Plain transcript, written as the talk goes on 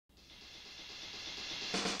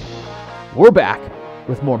We're back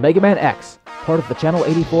with more Mega Man X, part of the Channel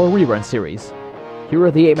 84 rerun series. Here are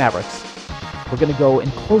the 8 Mavericks. We're going to go in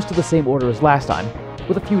close to the same order as last time,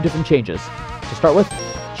 with a few different changes. To start with,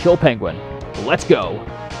 Chill Penguin. Let's go!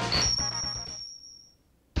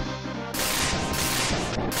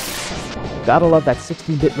 Gotta love that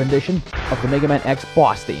 16-bit rendition of the Mega Man X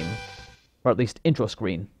boss theme. Or at least intro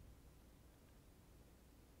screen.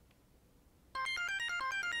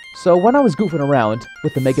 So when I was goofing around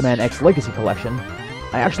with the Mega Man X Legacy Collection,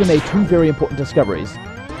 I actually made 2 very important discoveries.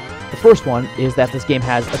 The first one is that this game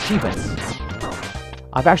has achievements.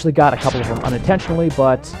 I've actually got a couple of them unintentionally,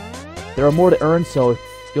 but there are more to earn, so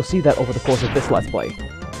you'll see that over the course of this Let's Play.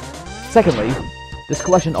 Secondly, this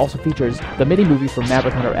collection also features the mini-movie from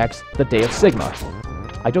Maverick Hunter X, The Day of Sigma.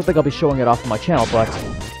 I don't think I'll be showing it off on my channel, but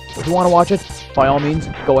if you want to watch it, by all means,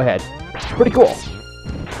 go ahead. It's pretty cool!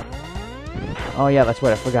 Oh yeah, that's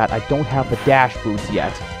right, I forgot. I don't have the dash boots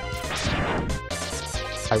yet.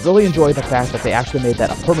 I really enjoy the fact that they actually made that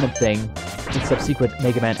a permanent thing in subsequent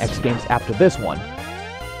Mega Man X games after this one.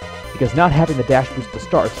 Because not having the dash boots to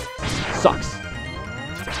start sucks.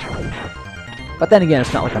 But then again,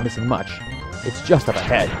 it's not like I'm missing much. It's just up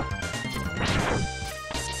ahead.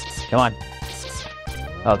 Come on.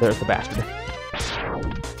 Oh, there's the bastard.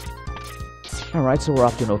 Alright, so we're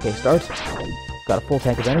off to an okay start. Got a full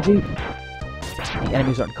tank of energy. The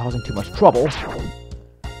enemies aren't causing too much trouble.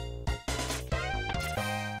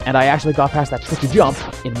 And I actually got past that tricky jump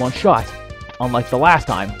in one shot, unlike the last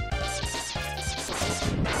time.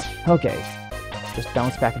 Okay, just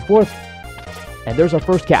bounce back and forth. And there's our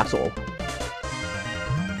first capsule.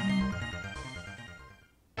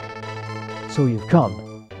 So you've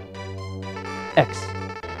come. X,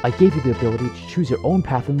 I gave you the ability to choose your own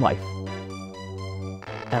path in life.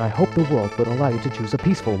 And I hope the world would allow you to choose a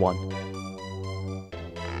peaceful one.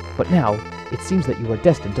 But now, it seems that you are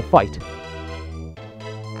destined to fight.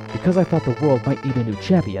 Because I thought the world might need a new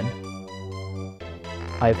champion,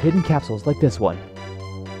 I have hidden capsules like this one.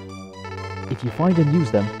 If you find and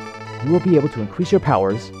use them, you will be able to increase your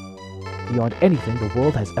powers beyond anything the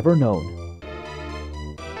world has ever known.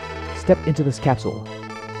 Step into this capsule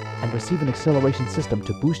and receive an acceleration system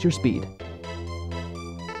to boost your speed.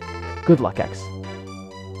 Good luck, X.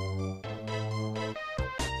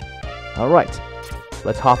 Alright.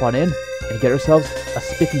 Let's hop on in and get ourselves a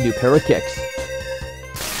spiffy new pair of kicks.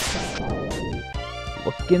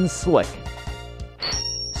 Looking slick.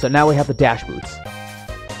 So now we have the dash boots.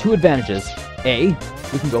 2 advantages. A,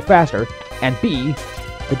 we can go faster, and B,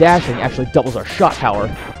 the dashing actually doubles our shot power.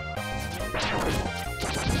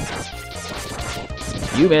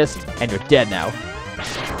 You missed, and you're dead now.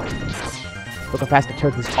 Look how fast I tear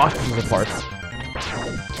these ostriches apart.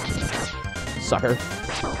 Sucker.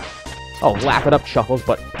 Oh, laugh it up, Chuckles,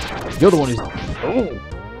 but you're the one who's... Oh!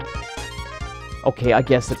 Okay, I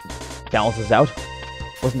guess it balances out.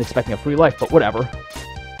 Wasn't expecting a free life, but whatever.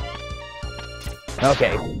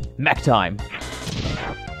 Okay, mech time.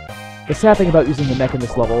 The sad thing about using the mech in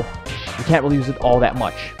this level, you can't really use it all that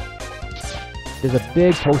much. There's a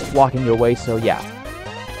big post blocking your way, so yeah.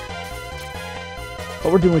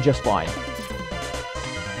 But we're doing just fine.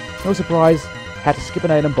 No surprise, had to skip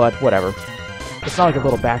an item, but whatever. It's not like a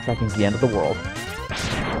little backtracking is the end of the world.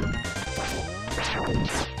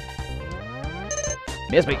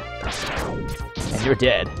 Miss me! And you're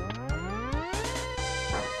dead.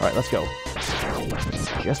 Alright, let's go.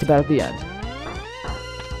 Just about at the end.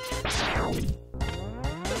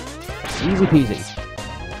 Easy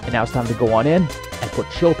peasy. And now it's time to go on in and put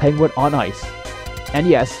Chill Penguin on ice. And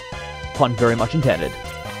yes, pun very much intended.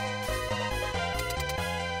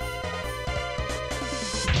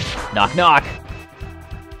 Knock knock!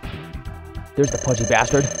 There's the pudgy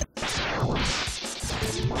bastard.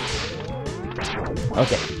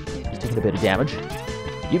 Okay, he's taking a bit of damage.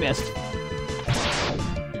 You missed.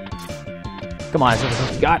 Come on, is that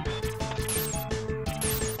what you got?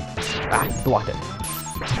 Ah, blocked it.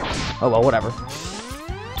 Oh well, whatever.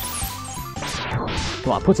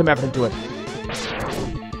 Come on, put some effort into it.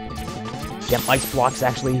 Damn, ice blocks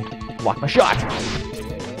actually block my shot.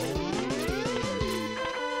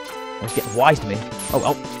 It's getting wise to me. Oh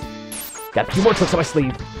well. Got a few more tricks on my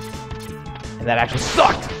sleeve. And that actually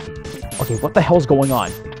sucked! Okay, what the hell's going on?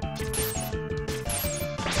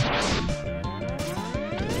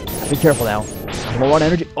 Be careful now. I'm low on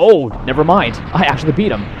energy. Oh, never mind. I actually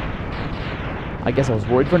beat him. I guess I was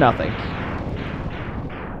worried for nothing.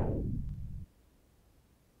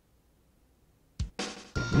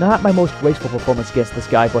 Not my most graceful performance against this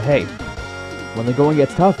guy, but hey. When the going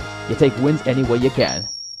gets tough, you take wins any way you can.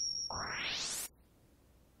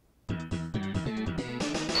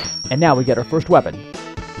 And now we get our first weapon.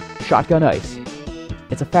 shotgun ice.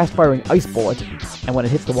 It's a fast-firing ice bullet, and when it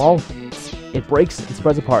hits the wall, it breaks and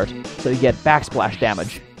spreads apart, so you get backsplash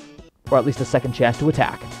damage, or at least a second chance to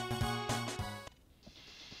attack.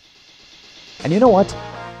 And you know what?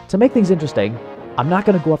 To make things interesting, I'm not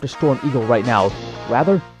going to go after Storm Eagle right now.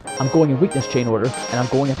 Rather, I'm going in weakness chain order, and I'm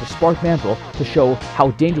going after Spark Mandrill to show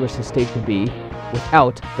how dangerous his stage can be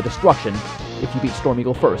without the destruction if you beat Storm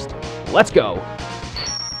Eagle first. Let's go!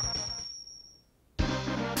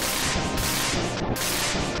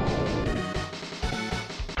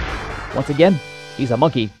 Once again, he's a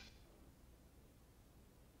monkey.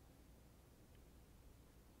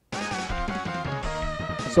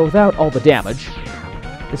 So without all the damage,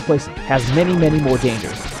 this place has many, many more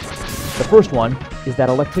dangers. The first one is that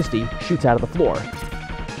electricity shoots out of the floor.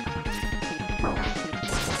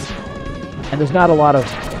 And there's not a lot of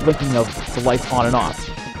blinking of the lights on and off.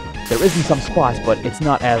 There is in some spots, but it's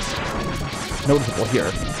not as noticeable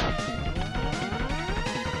here.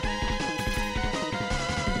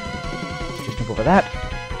 Just jump over that.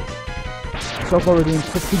 So far we're doing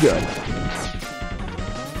pretty good.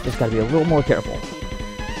 Just gotta be a little more careful.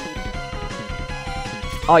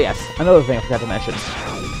 Oh yes, another thing I forgot to mention.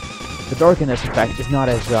 The darkness effect is not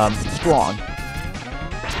as strong.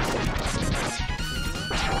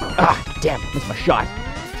 Ah, damn, missed my shot.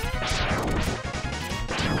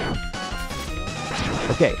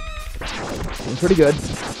 Okay, doing pretty good.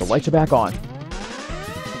 The lights are back on.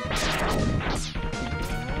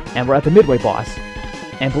 And we're at the midway boss.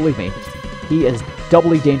 And believe me, he is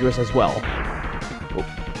doubly dangerous as well. Oh,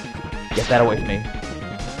 get that away from me.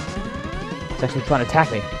 He's actually trying to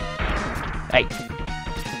attack me. Hey.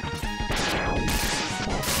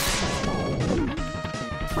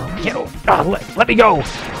 Get over. Let me go!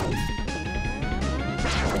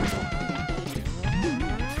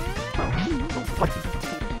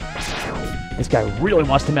 This guy really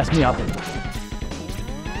wants to mess me up.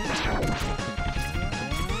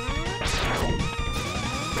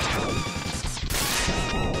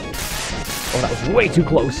 Oh, that was way too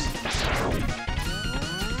close.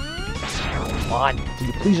 Come on, can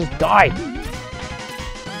you please just die?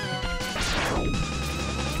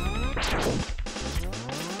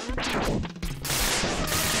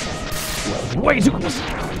 Way too close.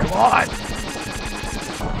 Come on.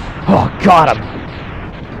 Oh, got him.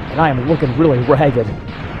 And I am looking really ragged.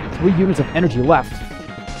 3 units of energy left.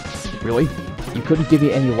 Really? You couldn't give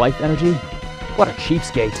me any life energy? What a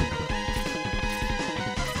cheapskate.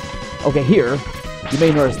 Okay, here, you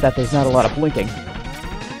may notice that there's not a lot of blinking.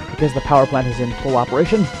 Because the power plant is in full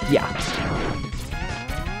operation? Yeah.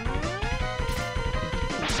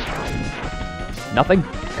 Nothing?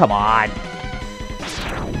 Come on.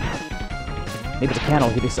 Maybe the can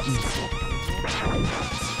will give you something.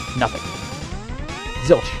 Nothing.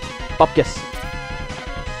 Zilch. Bupkis.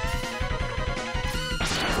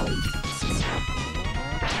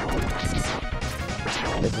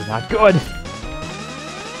 This is not good.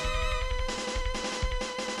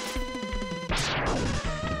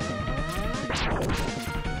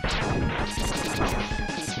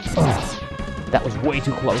 Oh, that was way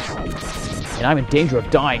too close. And I'm in danger of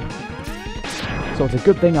dying. So it's a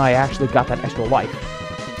good thing I actually got that extra life.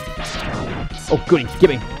 Oh, goody,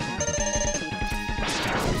 gimme.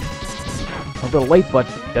 A little late, but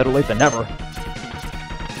better late than never.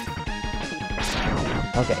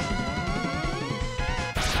 Okay.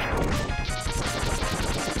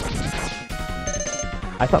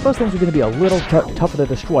 I thought those things were going to be a little tougher to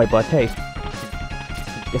destroy, but hey.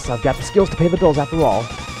 Guess I've got the skills to pay the bills after all.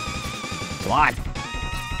 Come on.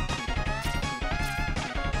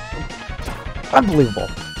 Unbelievable.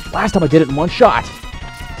 Last time I did it in one shot.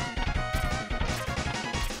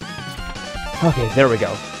 Okay, there we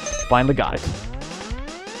go. Finally got it.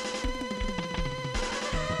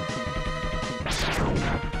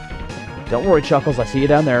 Don't worry, Chuckles. I see you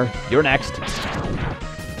down there. You're next.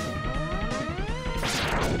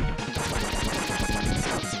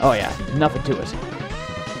 Oh yeah, nothing to it.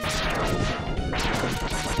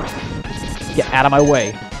 Get out of my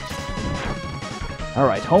way.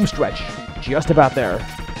 Alright, home stretch. Just about there.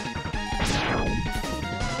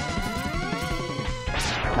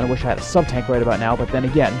 Kinda wish I had a sub-tank right about now, but then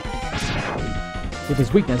again, with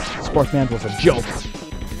his weakness, Spark Mandrill's a joke.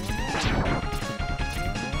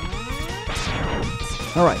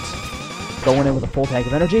 Alright, going in with a full tank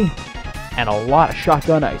of energy, and a lot of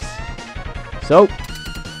shotgun ice. So,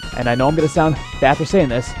 and I know I'm gonna sound bad for saying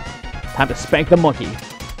this, time to spank the monkey.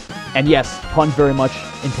 And yes, pun very much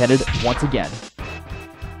intended once again.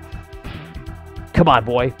 Come on,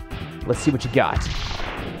 boy. Let's see what you got.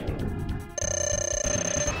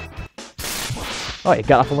 Oh, you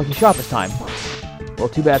got off a lucky shot this time. Well,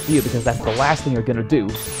 too bad for you, because that's the last thing you're gonna do.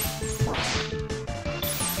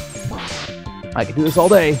 I could do this all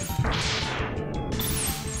day.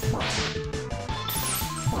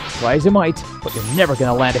 Try as you might, but you're never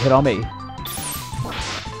gonna land a hit on me.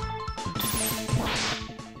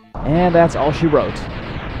 And that's all she wrote.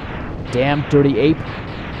 Damn dirty ape,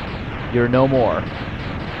 you're no more.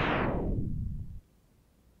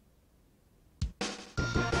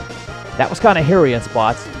 That was kind of hairy in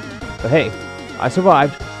spots, but hey, I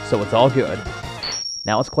survived, so it's all good.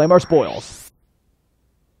 Now let's claim our spoils.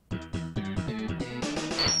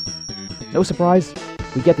 No surprise,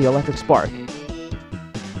 we get the electric spark.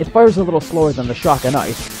 It fires a little slower than the shock and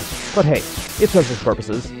ice, but hey, it serves its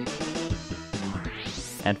purposes.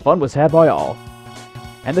 And fun was had by all.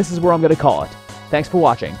 And this is where I'm going to call it. Thanks for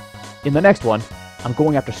watching. In the next one, I'm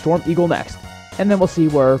going after Storm Eagle next, and then we'll see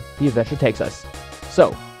where the adventure takes us.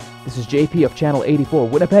 So, this is JP of Channel 84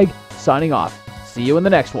 Winnipeg, signing off. See you in the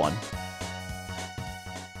next one.